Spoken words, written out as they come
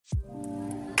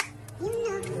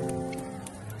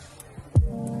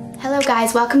Hello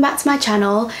guys, welcome back to my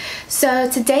channel. So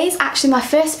today's actually my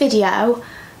first video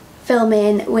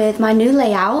filming with my new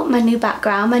layout, my new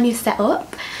background, my new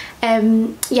setup.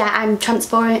 Yeah, I'm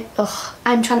transforming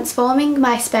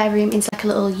my spare room into like a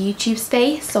little YouTube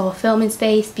space or filming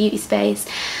space, beauty space.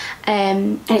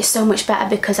 And it's so much better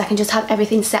because I can just have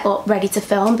everything set up ready to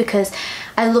film, because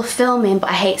I love filming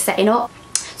but I hate setting up.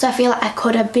 So I feel like I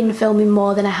could have been filming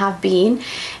more than I have been,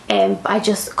 but I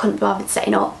just couldn't be bothered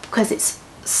setting up because it's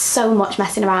so much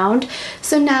messing around.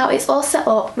 So now it's all set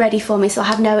up ready for me, so I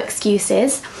have no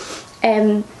excuses.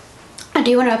 I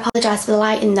do want to apologise for the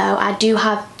lighting though. I do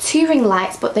have two ring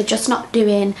lights but they're just not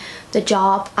doing the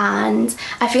job, and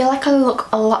I feel like I look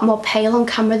a lot more pale on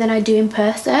camera than I do in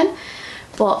person,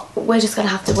 but we're just gonna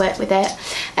have to work with it.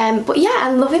 But yeah,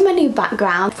 I'm loving my new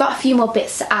background. I've got a few more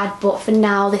bits to add, but for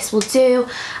now this will do.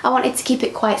 I wanted to keep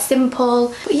it quite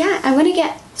simple. But yeah, I'm gonna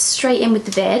get straight in with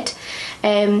the vid.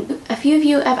 A few of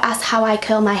you have asked how I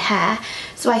curl my hair,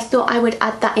 so I thought I would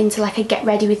add that into like a get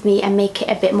ready with me and make it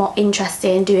a bit more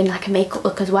interesting, doing like a makeup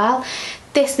look as well.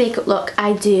 This makeup look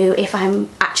I do if I'm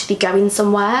actually going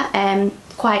somewhere,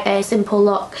 quite a simple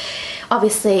look.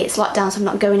 Obviously it's locked down so I'm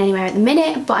not going anywhere at the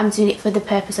minute, but I'm doing it for the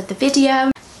purpose of the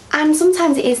video. And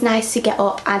sometimes it is nice to get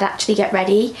up and actually get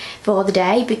ready for the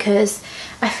day, because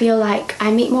I feel like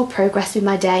I make more progress with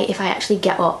my day if I actually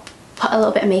get up, put a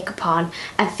little bit of makeup on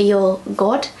and feel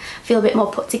good, feel a bit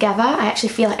more put together. I actually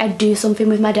feel like I do something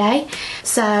with my day.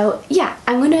 So yeah,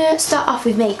 I'm gonna start off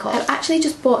with makeup. I've actually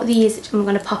just bought these which I'm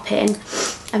gonna pop in.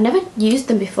 I've never used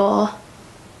them before,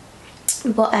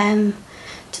 but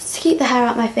just to keep the hair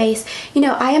out my face. You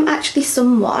know, I am actually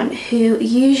someone who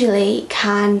usually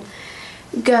can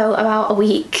go about a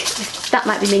week, that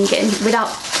might be minging, without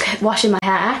washing my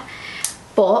hair.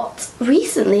 But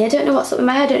recently, I don't know what's up with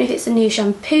my hair. I don't know if it's a new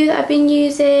shampoo that I've been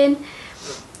using.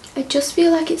 I just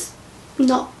feel like it's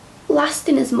not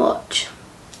lasting as much.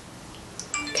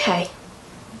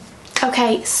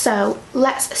 Okay, so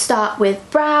let's start with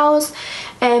brows.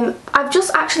 I've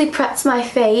just actually prepped my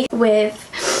face with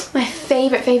my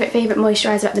favourite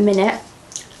moisturiser at the minute.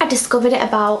 I discovered it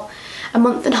about a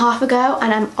month and a half ago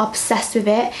and I'm obsessed with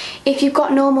it. If you've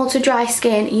got normal to dry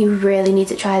skin, you really need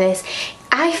to try this.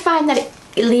 I find that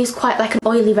it leaves quite like an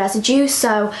oily residue,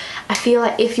 so I feel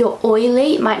like if you're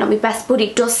oily it might not be best, but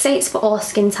it does say it's for all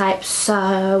skin types.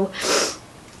 So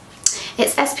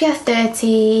it's SPF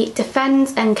 30,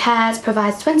 defends and cares,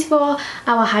 provides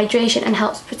 24-hour hydration and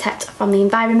helps protect from the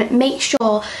environment. Make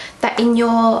sure that in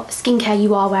your skincare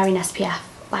you are wearing SPF,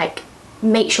 like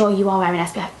make sure you are wearing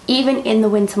SPF even in the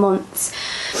winter months.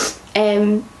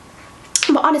 But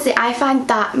honestly I find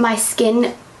that my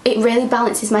skin, it really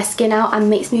balances my skin out and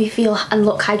makes me feel and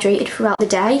look hydrated throughout the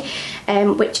day,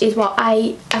 which is what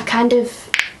I've kind of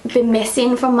been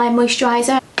missing from my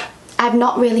moisturiser. I've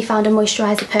not really found a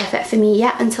moisturiser perfect for me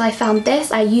yet until I found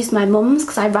this. I used my mum's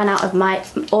because I ran out of my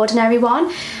ordinary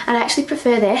one and I actually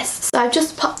prefer this. So I've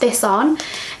just popped this on,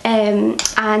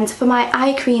 and for my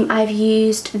eye cream I've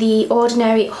used the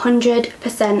Ordinary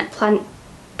 100% plant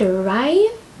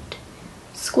derived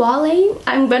squalane.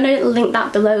 I'm going to link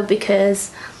that below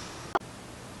because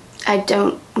I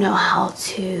don't know how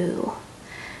to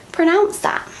pronounce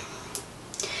that.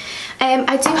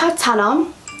 I do have tan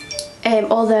on,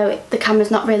 although the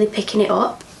camera's not really picking it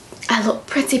up. I look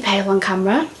pretty pale on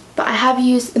camera, but I have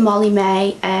used the Molly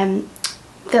May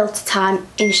Filter Tan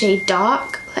in shade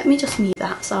dark. Let me just mute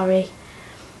that, sorry.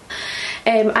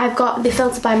 I've got the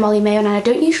Filter by Molly May on, and I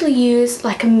don't usually use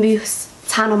like a mousse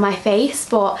tan on my face,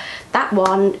 but that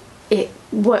one, it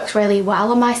works really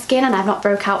well on my skin and I've not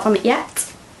broke out from it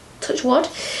yet, touch wood.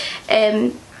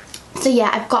 So yeah,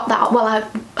 I've got that. Well, I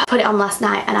put it on last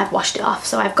night and I've washed it off,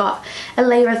 so I've got a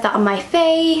layer of that on my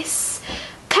face.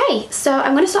 Okay, so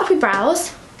I'm going to start off with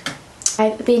brows.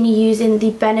 I've been using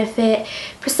the Benefit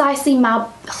Precisely My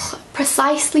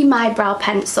Brow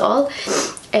Pencil.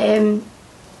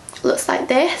 Looks like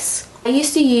this. I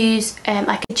used to use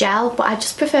like a gel, but I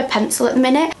just prefer pencil at the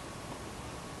minute.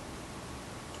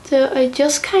 So I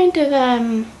just kind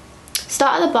of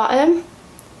start at the bottom.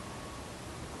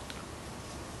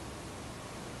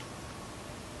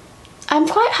 I'm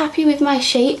quite happy with my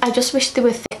shape, I just wish they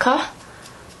were thicker.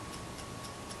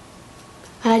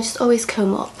 And I just always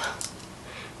comb up.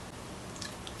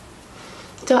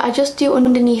 So I just do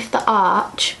underneath the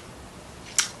arch.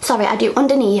 Sorry, I do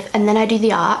underneath and then I do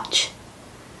the arch.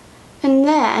 And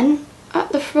then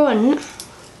at the front,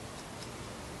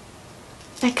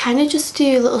 I kind of just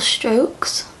do little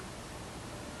strokes.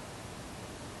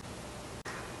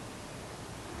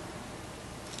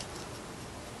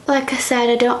 like I said,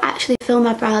 I don't actually fill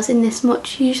my brows in this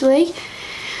much usually.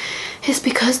 It's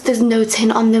because there's no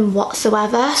tint on them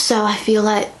whatsoever, so I feel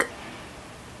like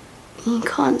you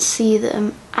can't see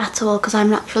them at all because I'm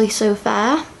naturally so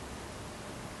fair.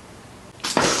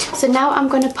 So now I'm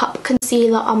going to pop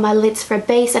concealer on my lids for a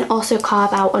base and also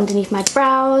carve out underneath my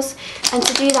brows. And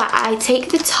to do that, I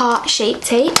take the Tarte Shape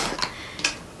Tape,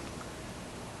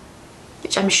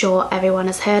 which I'm sure everyone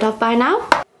has heard of by now.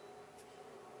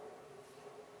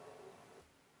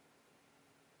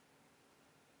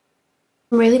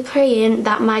 I'm really praying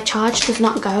that my charge does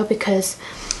not go because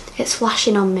it's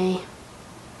flashing on me.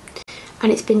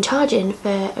 And it's been charging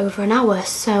for over an hour,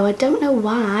 so I don't know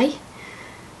why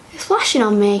it's flashing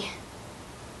on me.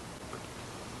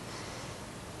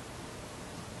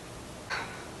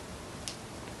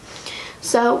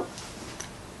 So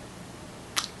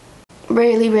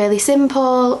really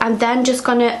simple. I'm then just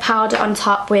gonna powder on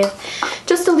top with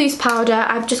just a loose powder.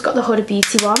 I've just got the Huda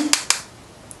Beauty one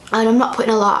and I'm not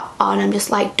putting a lot on, I'm just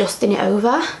like dusting it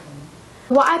over.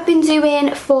 What I've been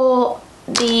doing for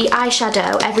the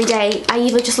eyeshadow every day, I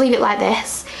either just leave it like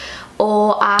this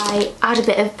or I add a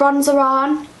bit of bronzer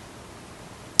on.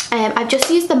 I've just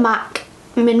used the MAC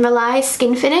Mineralized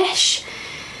Skin Finish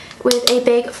with a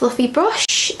big fluffy brush.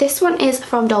 This one is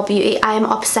from Doll Beauty. I am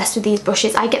obsessed with these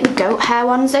brushes. I get the goat hair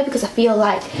ones though because I feel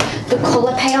like the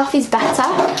colour payoff is better.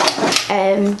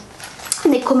 And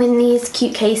they come in these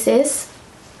cute cases.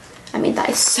 I mean, that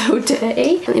is so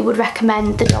dirty. I would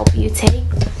recommend the Doll Beauty.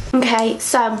 Okay,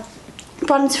 so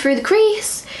bronze through the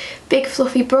crease, big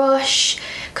fluffy brush,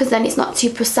 because then it's not too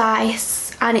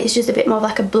precise and it's just a bit more of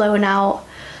like a blown out,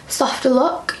 softer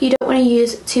look. You don't want to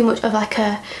use too much of like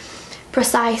a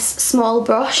precise small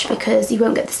brush because you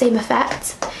won't get the same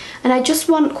effect. And I just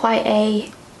want quite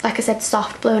a, like I said,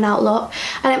 soft blown out look.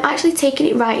 And I'm actually taking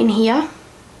it right in here.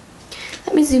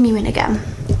 Let me zoom you in again.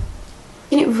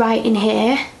 Taking it right in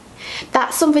here.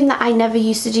 That's something that I never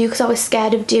used to do because I was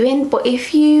scared of doing, but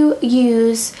if you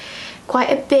use quite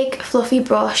a big fluffy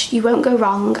brush you won't go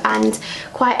wrong, and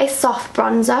quite a soft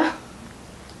bronzer,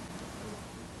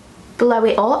 blend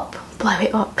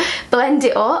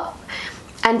it up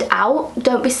and out.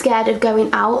 Don't be scared of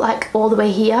going out like all the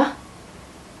way here.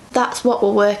 That's what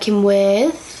we're working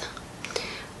with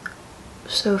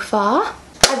so far.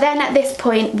 I then at this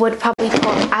point would probably put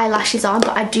eyelashes on,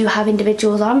 but I do have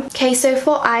individuals on. Okay, so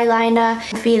for eyeliner,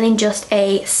 I'm feeling just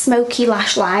a smoky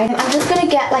lash line. I'm just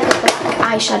gonna get like a black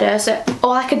eyeshadow, or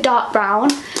like a dark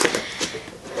brown.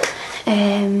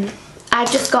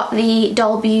 I've just got the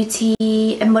Doll Beauty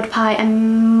Mud Pie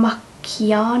and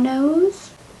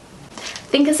Macchiatos. I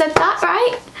think I said that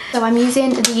right. So I'm using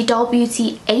the Doll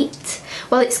Beauty 8.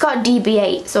 Well, it's got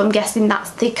DB8, so I'm guessing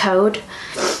that's the code.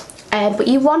 But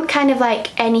you want kind of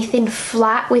like anything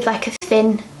flat with like a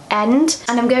thin end.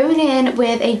 And I'm going in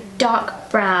with a dark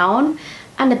brown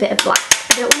and a bit of black.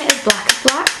 I don't want it as black,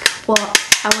 but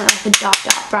I want like a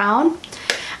dark brown.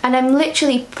 And I'm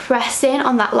literally pressing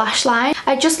on that lash line.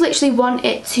 I just literally want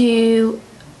it to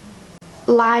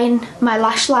line my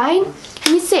lash line.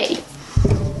 Can you see?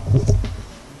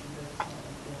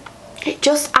 It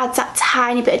just adds that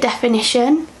tiny bit of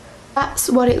definition. That's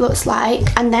what it looks like.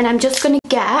 And then I'm just going to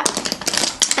get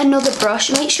another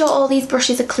brush. Make sure all these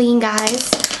brushes are clean,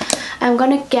 guys. I'm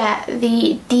going to get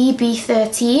the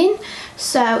DB13.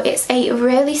 So it's a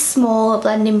really small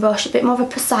blending brush, a bit more of a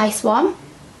precise one.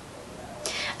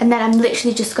 And then I'm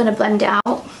literally just going to blend it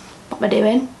out. What am I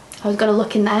doing? I was going to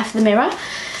look in there for the mirror.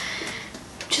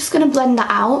 Just going to blend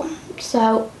that out.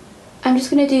 So I'm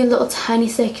just going to do little tiny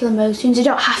circular motions. You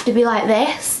don't have to be like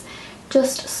this.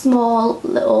 Just small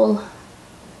little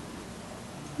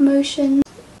motions.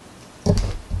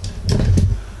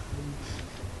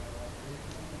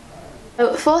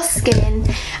 So for skin,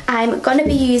 I'm going to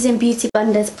be using beauty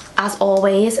blenders as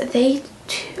always.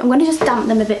 I'm going to just damp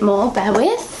them a bit more, bear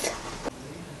with.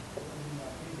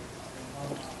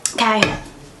 Okay,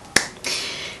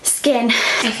 skin.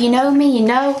 If you know me, you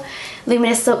know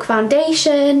Luminous Silk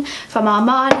Foundation from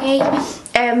Armani.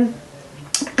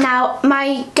 Now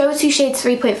my go-to shade is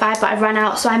 3.5, but I've run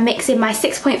out, so I'm mixing my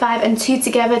 6.5 and 2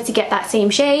 together to get that same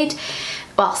shade,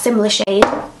 well, similar shade.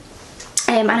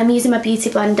 And I'm using my beauty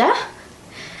blender.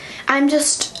 I'm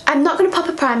not going to pop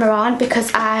a primer on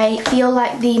because I feel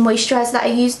like the moisturiser that I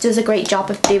use does a great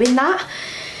job of doing that.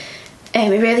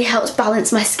 It really helps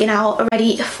balance my skin out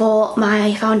ready for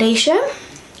my foundation.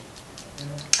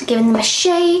 Giving them a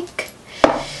shake.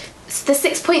 So the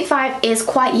 6.5 is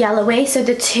quite yellowy, so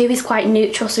the 2 is quite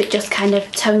neutral, so it just kind of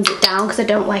tones it down because I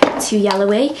don't like it too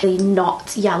yellowy. Really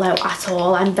not yellow at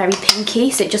all. I'm very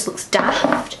pinky, so it just looks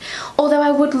daft. Although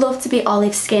I would love to be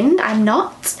olive skinned, I'm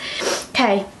not.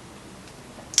 Okay,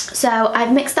 So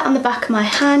I've mixed that on the back of my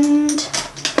hand.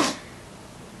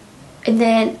 And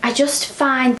then I just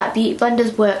find that beauty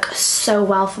blenders work so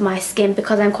well for my skin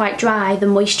because I'm quite dry. The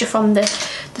moisture from the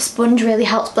sponge really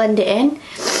helps blend it in.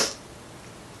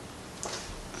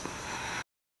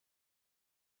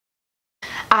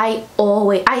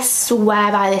 I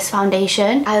swear by this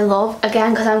foundation. I love,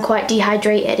 again, because I'm quite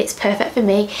dehydrated, it's perfect for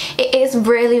me. It is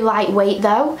really lightweight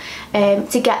though.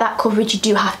 To get that coverage you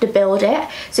do have to build it.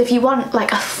 So if you want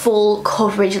like a full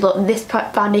coverage look, this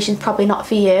foundation is probably not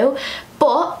for you.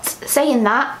 But saying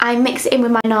that, I mix it in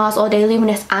with my NARS All Day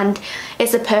Luminous and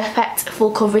it's a perfect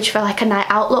full coverage for like a night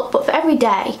out look. But for every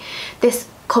day, this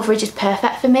coverage is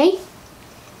perfect for me.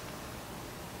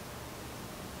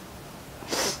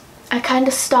 I kind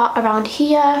of start around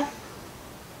here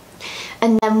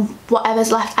and then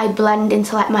whatever's left I blend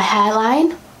into like my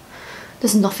hairline.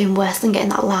 There's nothing worse than getting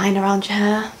that line around your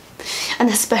hair, and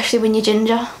especially when you're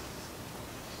ginger.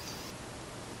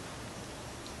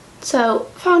 So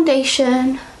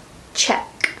foundation,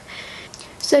 check.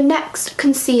 So next,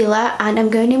 concealer, and I'm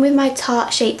going in with my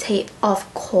Tarte Shape Tape,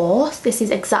 of course. This is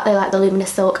exactly like the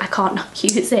Luminous Silk, I can't not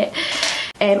use it.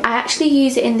 I actually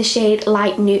use it in the shade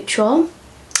Light Neutral.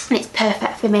 And it's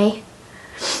perfect for me.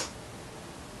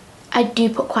 I do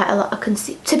put quite a lot of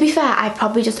concealer. To be fair, I've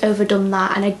probably just overdone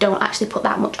that and I don't actually put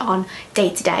that much on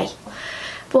day to day.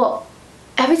 But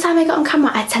every time I get on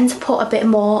camera, I tend to put a bit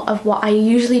more of what I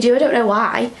usually do. I don't know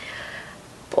why.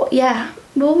 But yeah,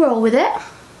 we'll roll with it.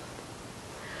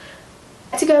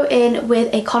 To go in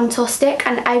with a contour stick,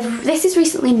 and this is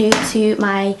recently new to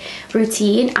my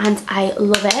routine and I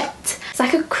love it. It's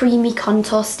like a creamy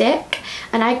contour stick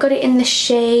and I got it in the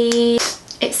shade,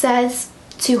 it says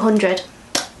 200.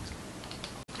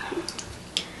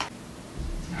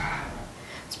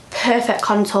 It's perfect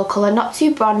contour colour, not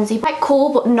too bronzy, quite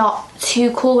cool but not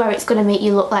too cool where it's going to make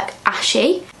you look like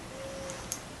ashy.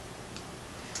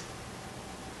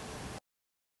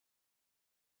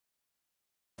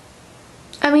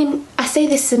 I mean, I say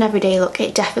this is an everyday look,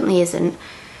 it definitely isn't.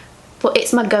 But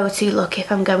it's my go-to look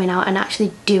if I'm going out and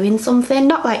actually doing something.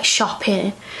 Not like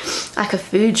shopping, like a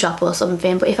food shop or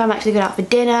something, but if I'm actually going out for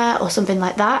dinner or something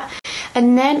like that.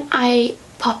 And then I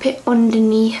pop it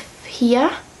underneath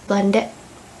here, blend it.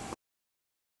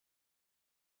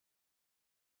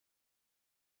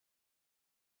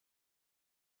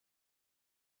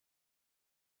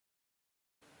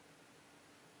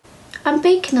 I'm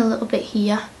baking a little bit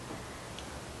here.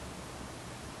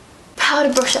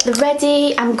 Powder brush at the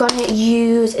ready. I'm going to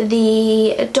use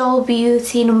the Doll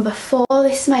Beauty number 4.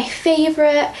 This is my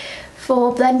favourite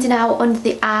for blending out under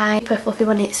the eye. Super fluffy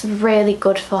one. It's really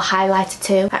good for highlighter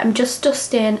too. I'm just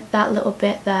dusting that little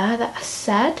bit there that I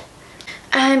said.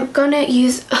 I'm going to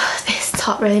use, this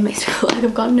top really makes me look like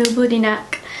I've got no bloody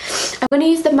neck. I'm going to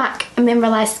use the MAC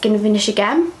Mineralized Skin Finish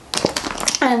again.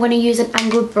 And I'm going to use an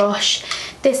angled brush.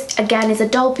 This again is a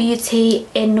Doll Beauty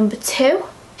in number 2.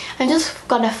 I'm just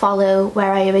going to follow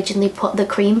where I originally put the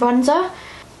cream bronzer.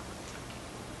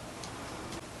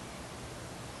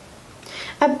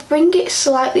 I bring it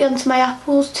slightly onto my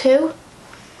apples too,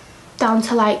 down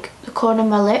to like the corner of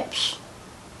my lips.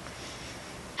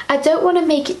 I don't want to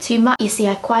make it too matte, you see,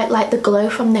 I quite like the glow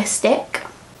from this stick.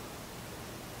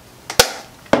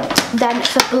 Then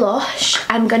for blush,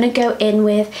 I'm going to go in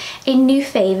with a new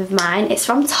fave of mine. It's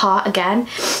from Tarte again,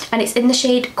 and it's in the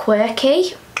shade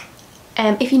Quirky.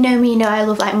 If you know me, you know I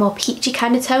love like more peachy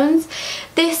kind of tones.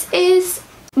 This is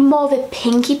more of a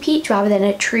pinky peach rather than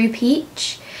a true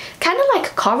peach. Kind of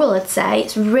like a coral, I'd say.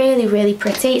 It's really, really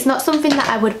pretty. It's not something that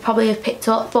I would probably have picked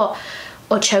up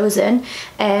or chosen.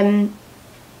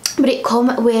 But it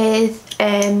came with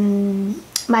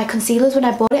my concealers when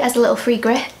I bought it as a little free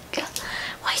gift.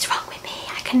 What is wrong with me?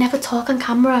 I can never talk on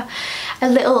camera. A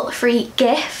little free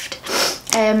gift.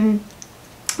 I'm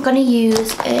going to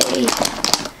use a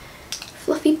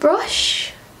fluffy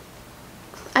brush.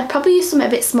 I'd probably use something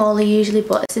a bit smaller usually,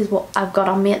 but this is what I've got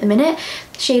on me at the minute.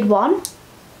 Shade 1.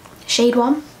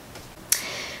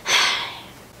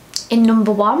 In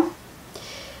number 1.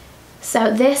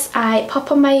 So this I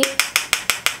pop on my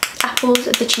apples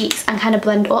of the cheeks and kind of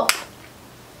blend up.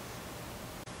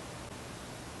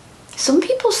 Some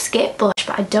people skip blush,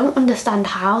 but I don't understand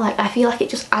how. Like, I feel like it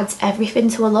just adds everything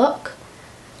to a look.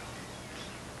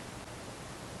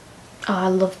 Oh, I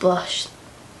love blush.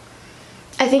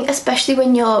 I think especially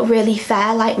when you're really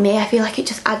fair like me, I feel like it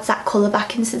just adds that colour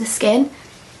back into the skin.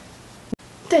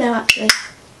 Don't know actually.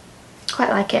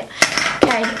 Quite like it.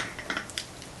 Okay.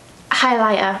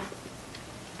 Highlighter.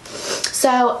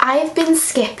 So I've been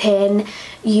skipping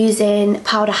using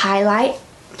powder highlight.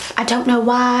 I don't know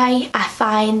why. I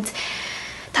find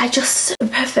that I just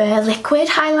prefer liquid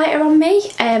highlighter on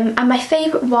me, and my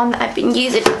favourite one that I've been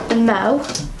using the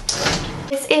most.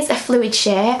 This is a fluid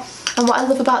share, and what I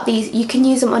love about these, you can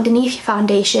use them underneath your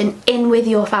foundation, in with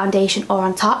your foundation, or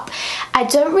on top. I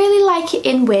don't really like it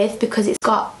in with because it's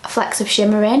got flecks of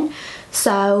shimmer in,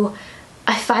 so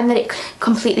I find that it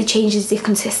completely changes the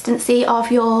consistency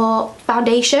of your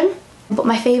foundation. But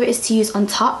my favourite is to use on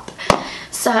top.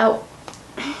 So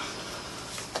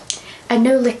I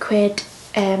know liquid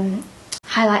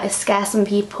highlighters scare some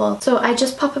people, so I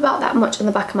just pop about that much on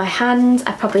the back of my hand.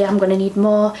 I probably am going to need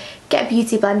more. Get a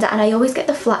beauty blender, and I always get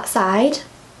the flat side,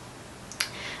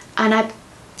 and I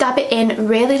dab it in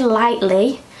really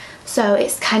lightly, so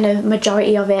it's kind of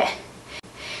majority of it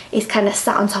is kind of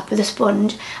sat on top of the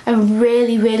sponge, and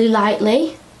really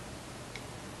lightly.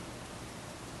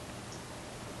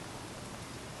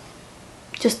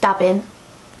 Just dab in.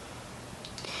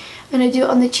 And I do it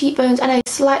on the cheekbones, and I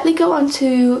slightly go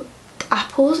onto the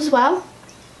apples as well.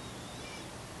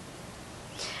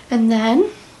 And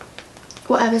then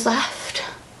whatever's left,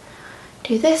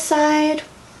 do this side,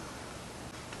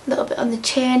 a little bit on the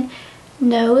chin,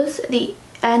 nose, the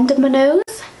end of my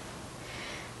nose,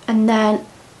 and then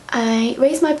I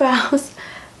raise my brows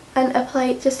and apply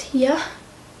it just here.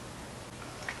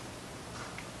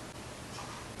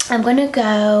 I'm going to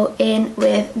go in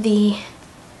with the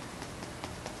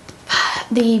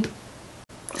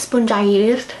sponge I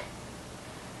used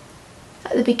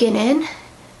at the beginning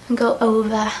and go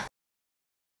over.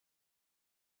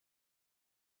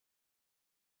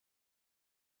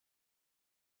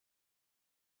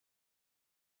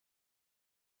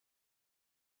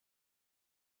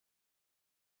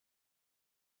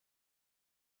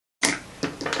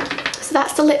 So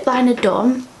that's the lip liner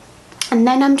done, and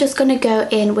then I'm just going to go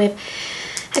in with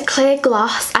a clear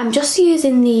gloss. I'm just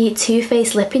using the Too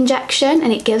Faced lip injection,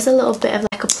 and it gives a little bit of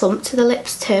like a plump to the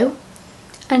lips too,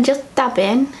 and just dab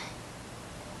in,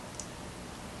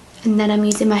 and then I'm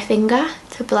using my finger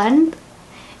to blend.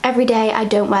 Every day I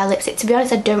don't wear lipstick. To be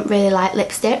honest, I don't really like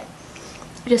lipstick.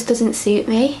 It just doesn't suit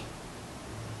me.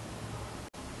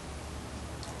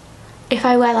 If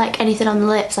I wear like anything on the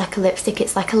lips like a lipstick,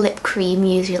 it's like a lip cream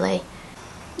usually.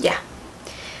 Yeah,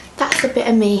 that's a bit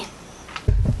of me.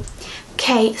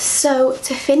 Okay, so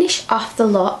to finish off the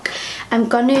look, I'm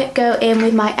gonna go in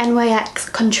with my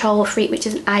NYX Control Freak, which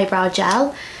is an eyebrow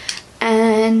gel,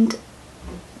 and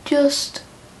just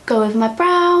go over my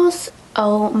brows.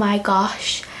 Oh my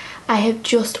gosh, I have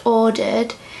just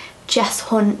ordered Jess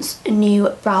Hunt's new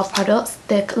brow products,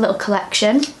 the little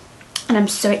collection, and I'm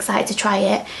so excited to try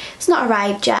it. It's not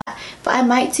arrived yet, but I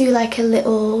might do like a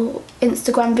little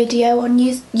Instagram video on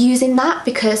using that,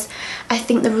 because I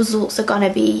think the results are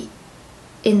gonna be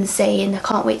insane. I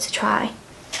can't wait to try.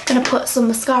 I'm gonna put some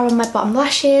mascara on my bottom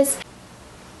lashes.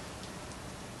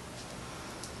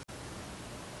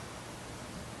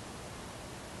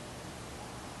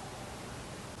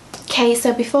 Okay,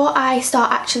 so before I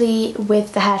start actually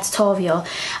with the hair tutorial,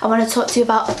 I want to talk to you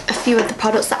about a few of the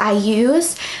products that I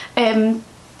use.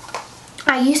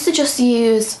 I used to just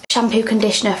use shampoo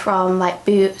conditioner from like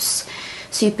Boots,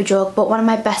 Superdrug, but one of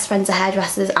my best friends are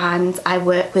hairdressers, and I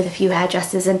work with a few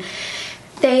hairdressers, and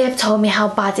they have told me how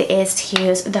bad it is to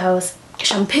use those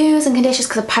shampoos and conditioners,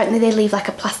 because apparently they leave like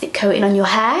a plastic coating on your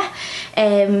hair.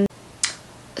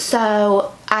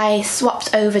 So I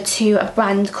swapped over to a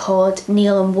brand called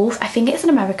Neil & Wolf. I think it's an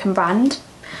American brand.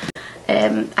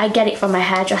 I get it from my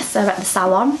hairdresser at the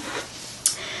salon.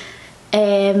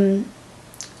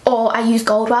 Or I use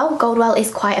Goldwell. Goldwell is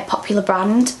quite a popular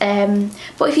brand.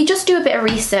 But if you just do a bit of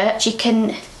research, you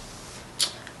can...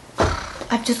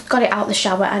 I've just got it out the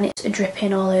shower and it's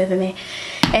dripping all over me.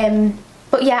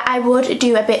 But yeah, I would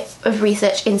do a bit of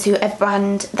research into a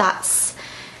brand that's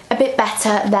a bit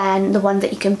better than the one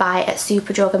that you can buy at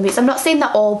Superdrug and Boots. I'm not saying they're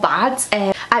all bad.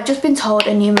 I've just been told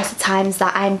numerous times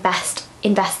that I'm best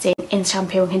investing in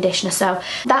shampoo and conditioner, so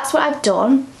that's what I've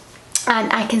done,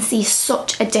 and I can see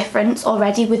such a difference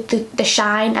already with the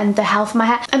shine and the health of my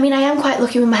hair. I mean, I am quite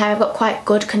lucky with my hair. I've got quite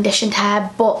good conditioned hair,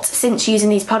 but since using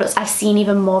these products I've seen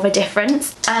even more of a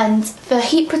difference. And for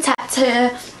heat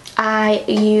protector, I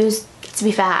use, to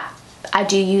be fair, I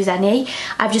do use any.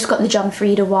 I've just got the John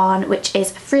Frieda one, which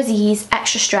is Frizzies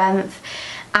Extra Strength,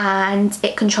 and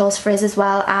it controls frizz as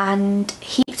well, and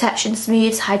heat protection,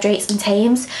 smooths, hydrates and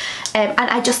tames. And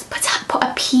I just put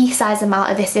a pea-sized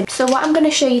amount of this in. So what I'm going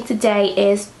to show you today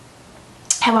is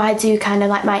how I do kind of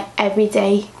like my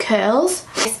everyday curls.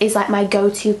 This is like my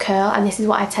go-to curl, and this is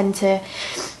what I tend to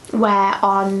wear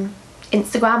on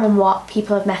Instagram and what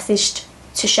people have messaged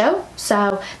to show.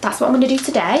 So that's what I'm going to do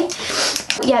today.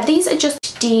 Yeah, these are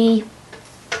just the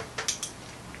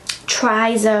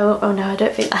Trizone, oh no, I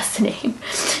don't think that's the name.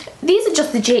 These are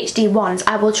just the GHD ones.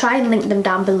 I will try and link them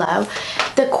down below.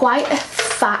 They're quite a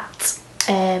fat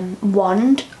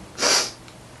wand.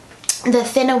 The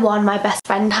thinner one my best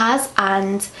friend has,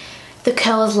 and the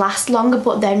curls last longer,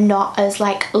 but they're not as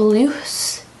like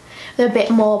loose. They're a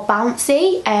bit more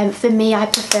bouncy. For me, I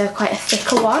prefer quite a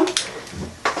thicker one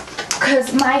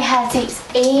because my hair takes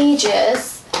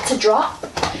ages to drop.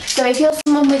 So if you're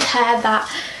someone with hair that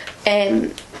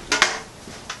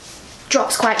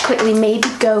drops quite quickly, maybe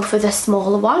go for the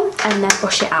smaller one and then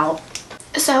brush it out.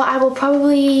 So I will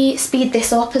probably speed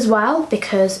this up as well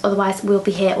because otherwise we'll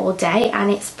be here all day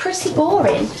and it's pretty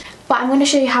boring. But I'm going to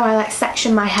show you how I like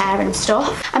section my hair and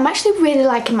stuff. I'm actually really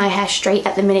liking my hair straight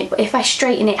at the minute, but if I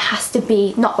straighten it, has to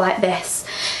be not like this.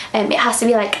 It has to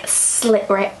be like slit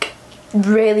brick,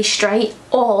 really straight,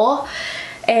 or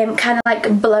kind of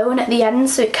like blown at the end,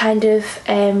 so it kind of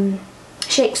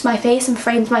shapes my face and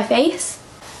frames my face.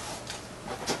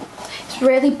 It's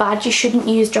really bad, you shouldn't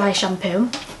use dry shampoo,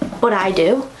 but I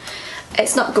do.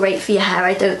 It's not great for your hair,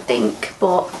 I don't think,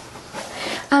 but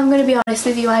I'm going to be honest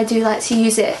with you, I do like to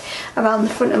use it around the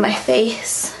front of my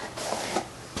face.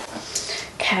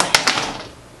 Okay,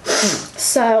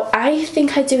 so I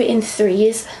think I do it in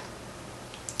threes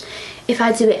if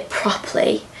I do it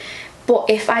properly, but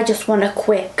if I just want a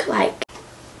quick like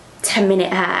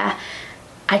 10-minute hair,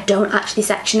 I don't actually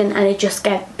section it and I just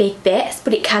get big bits,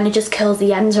 but it kind of just kills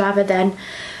the ends rather than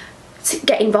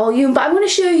getting volume. But I'm going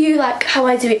to show you like how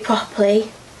I do it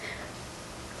properly,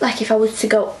 like if I was to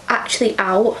go actually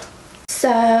out.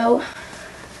 So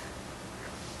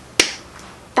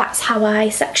that's how I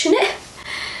section it.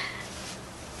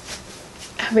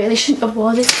 I really shouldn't have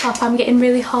worn this top, I'm getting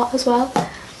really hot as well.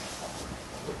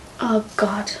 Oh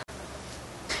god.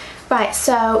 Right,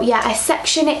 so yeah, I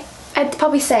section it, I'd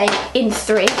probably say in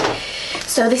three.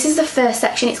 So this is the first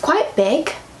section, it's quite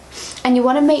big and you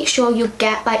want to make sure you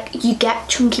get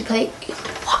chunky plate.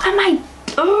 What am I,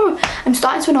 I'm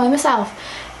starting to annoy myself.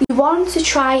 You want to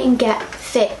try and get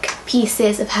thick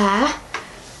pieces of hair,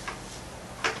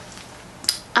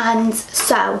 and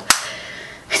so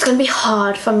it's going to be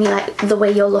hard for me like the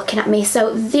way you're looking at me.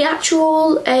 So the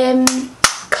actual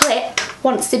clip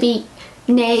wants to be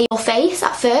near your face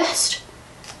at first,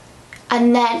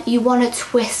 and then you want to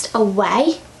twist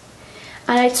away,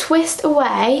 and I twist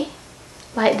away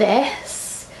like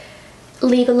this,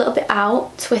 leave a little bit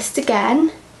out, twist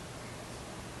again,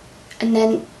 and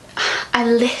then I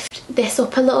lift this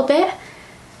up a little bit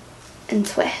and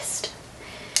twist.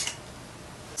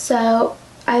 So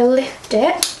I lift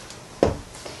it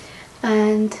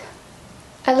and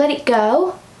I let it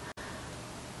go,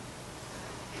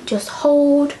 just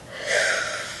hold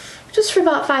just for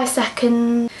about 5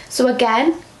 seconds. So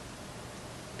again,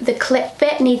 the clip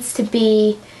bit needs to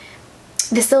be,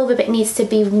 the silver bit needs to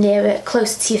be nearer,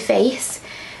 closer to your face,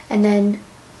 and then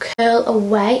curl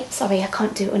away. Sorry, I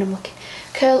can't do it when I'm looking.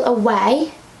 Curl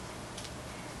away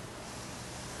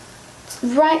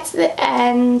right to the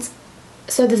end,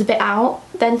 so there's a bit out,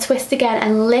 then twist again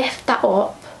and lift that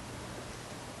up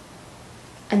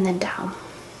and then down.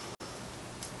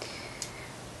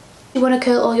 You want to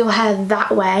curl all your hair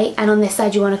that way, and on this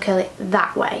side you want to curl it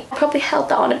that way. I probably held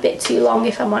that on a bit too long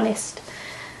if I'm honest.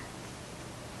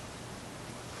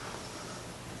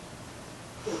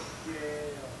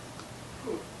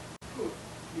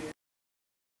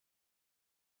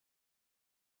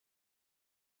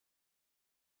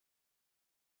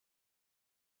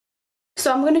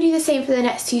 So I'm going to do the same for the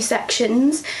next two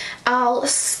sections. I'll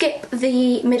skip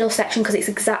the middle section because it's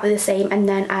exactly the same, and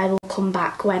then I will come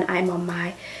back when I'm on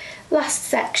my last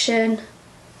section.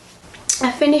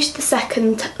 I finished the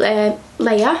second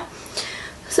layer,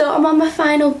 so I'm on my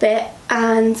final bit,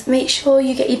 and make sure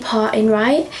you get your parting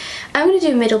right. I'm going to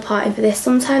do middle parting for this.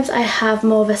 Sometimes I have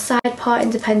more of a side parting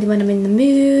depending when I'm in the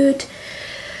mood,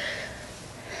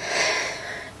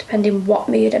 depending what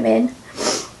mood I'm in.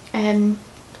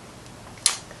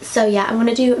 So yeah, I'm going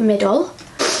to do middle.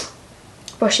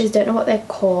 Brushes, don't know what they're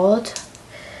called.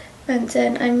 And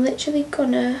then I'm literally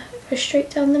gonna go straight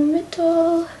down the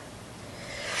middle,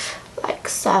 like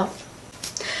so.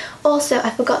 Also,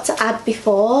 I forgot to add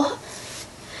before,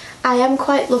 I am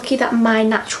quite lucky that my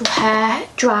natural hair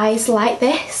dries like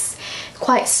this.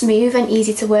 Quite smooth and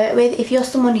easy to work with. If you're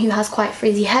someone who has quite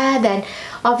frizzy hair, then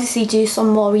obviously do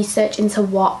some more research into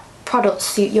what products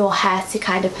suit your hair to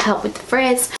kind of help with the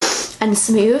frizz and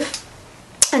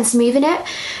smoothing it.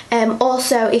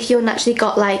 Also, if you've naturally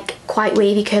got like quite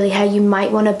wavy curly hair, you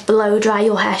might want to blow dry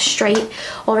your hair straight,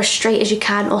 or as straight as you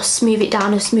can, or smooth it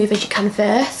down as smooth as you can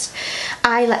first.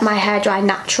 I let my hair dry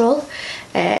natural,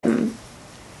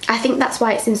 I think that's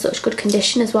why it's in such good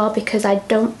condition as well, because I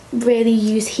don't really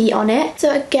use heat on it.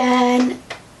 So again,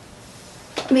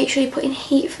 make sure you're putting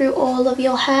heat through all of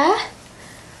your hair.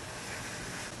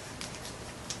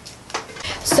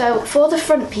 So for the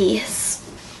front piece,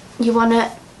 you want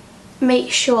to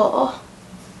make sure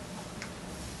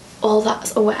all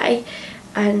that's away,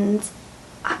 and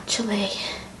actually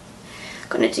I'm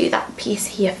going to do that piece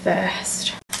here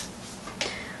first.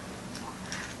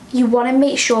 You want to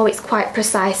make sure it's quite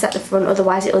precise at the front,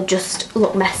 otherwise it'll just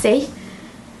look messy.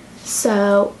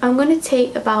 So I'm going to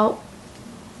take about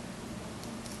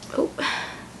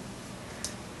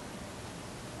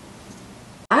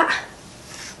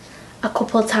a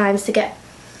couple of times to get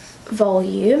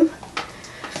volume.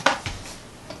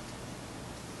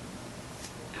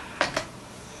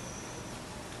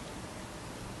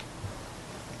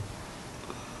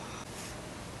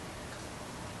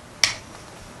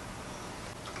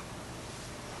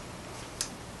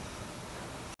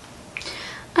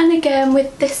 And again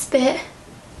with this bit,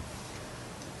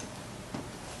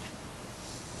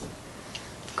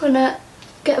 I'm gonna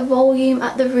get a volume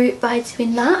at the root by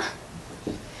doing that.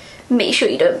 Make sure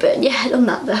you don't burn your head on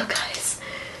that though, guys.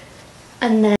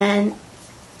 And then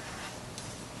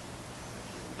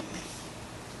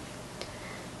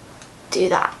do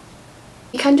that.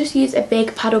 You can just use a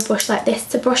big paddle brush like this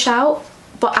to brush out,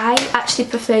 but I actually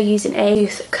prefer using a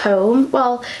tooth comb.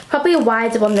 Well, probably a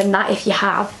wider one than that if you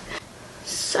have.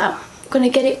 So I'm gonna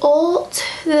get it all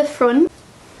to the front,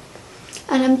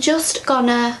 and I'm just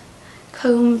gonna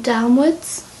comb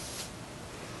downwards.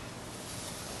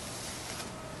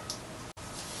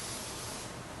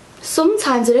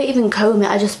 Sometimes I don't even comb it,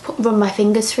 I just run my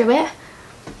fingers through it.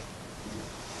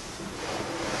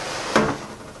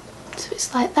 So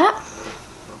it's like that.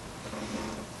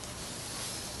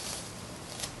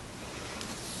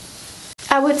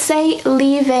 I would say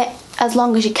leave it as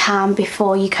long as you can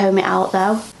before you comb it out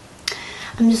though.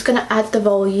 I'm just going to add the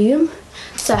volume.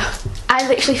 So I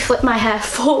literally flip my hair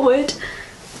forward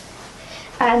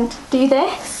and do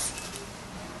this,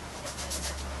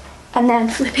 and then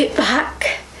flip it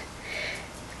back.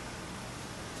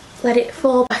 Let it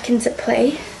fall back into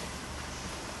place.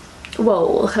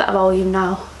 Whoa, look at that volume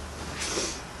now.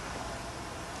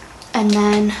 And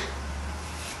then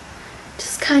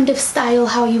just kind of style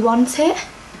how you want it.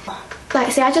 Like I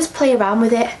say, I just play around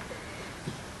with it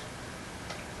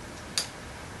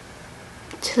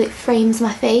till it frames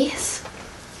my face.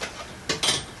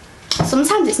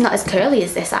 Sometimes it's not as curly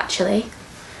as this actually.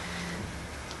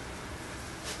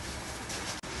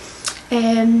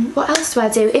 What else do I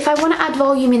do? If I want to add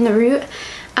volume in the root,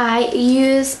 I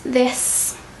use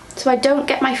this so I don't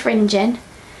get my fringe in,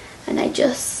 and I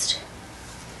just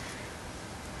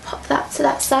pop that to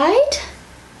that side,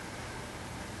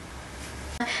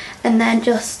 and then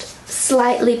just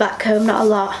slightly back comb, not a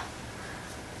lot,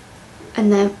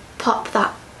 and then pop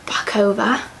that back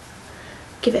over,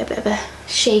 give it a bit of a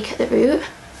shake at the root.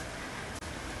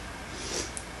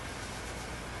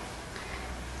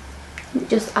 It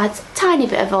just adds a tiny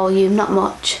bit of volume, not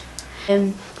much.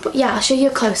 But yeah, I'll show you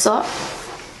a close-up.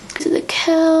 To the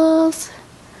curls.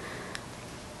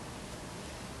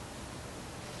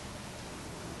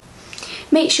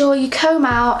 Make sure you comb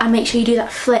out and make sure you do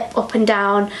that flip up and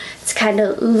down to kind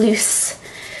of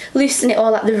loosen it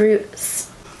all at the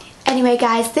roots. Anyway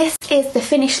guys, this is the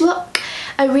finished look.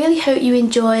 I really hope you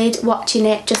enjoyed watching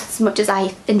it just as much as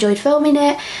I enjoyed filming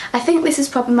it. I think this is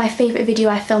probably my favourite video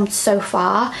I filmed so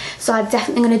far, so I'm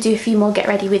definitely going to do a few more get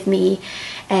ready with me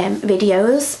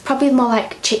videos, probably more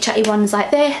like chit chatty ones like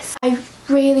this. I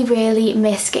really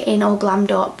miss getting all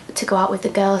glammed up to go out with the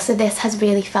girls, so this has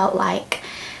really felt like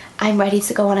I'm ready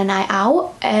to go on a night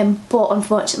out, but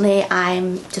unfortunately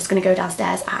I'm just going to go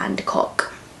downstairs and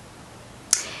cook.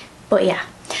 But yeah.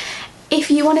 If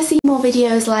you want to see more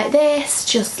videos like this,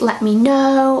 just let me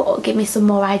know or give me some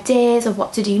more ideas of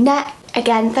what to do next.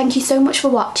 Again, thank you so much for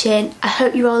watching. I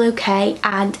hope you're all okay,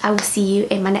 and I will see you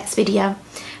in my next video.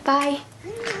 Bye!